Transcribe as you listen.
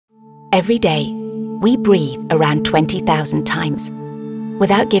Every day, we breathe around 20,000 times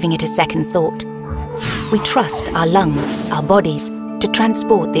without giving it a second thought. We trust our lungs, our bodies, to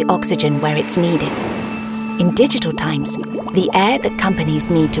transport the oxygen where it's needed. In digital times, the air that companies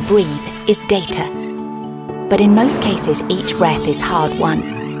need to breathe is data. But in most cases, each breath is hard-won.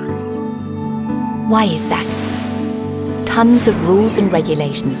 Why is that? Tons of rules and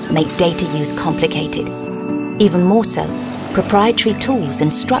regulations make data use complicated. Even more so, proprietary tools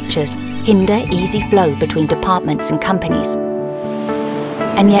and structures hinder easy flow between departments and companies.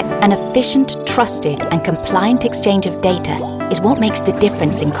 And yet, an efficient, trusted and compliant exchange of data is what makes the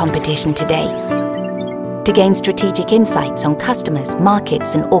difference in competition today. To gain strategic insights on customers,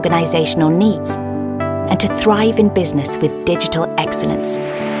 markets and organizational needs, and to thrive in business with digital excellence.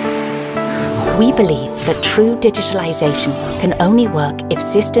 We believe that true digitalization can only work if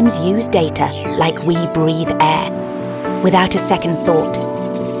systems use data like we breathe air, without a second thought.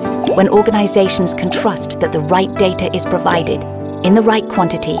 When organizations can trust that the right data is provided, in the right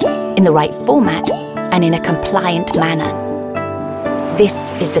quantity, in the right format, and in a compliant manner.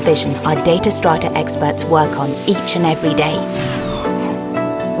 This is the vision our DataStrata experts work on each and every day.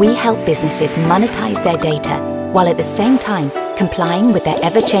 We help businesses monetize their data while at the same time complying with their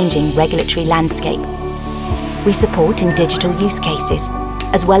ever-changing regulatory landscape. We support in digital use cases,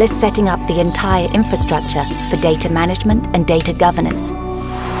 as well as setting up the entire infrastructure for data management and data governance.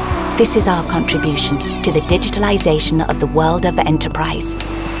 This is our contribution to the digitalization of the world of enterprise.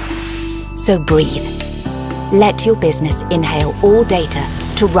 So breathe. Let your business inhale all data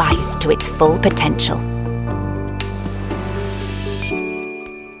to rise to its full potential.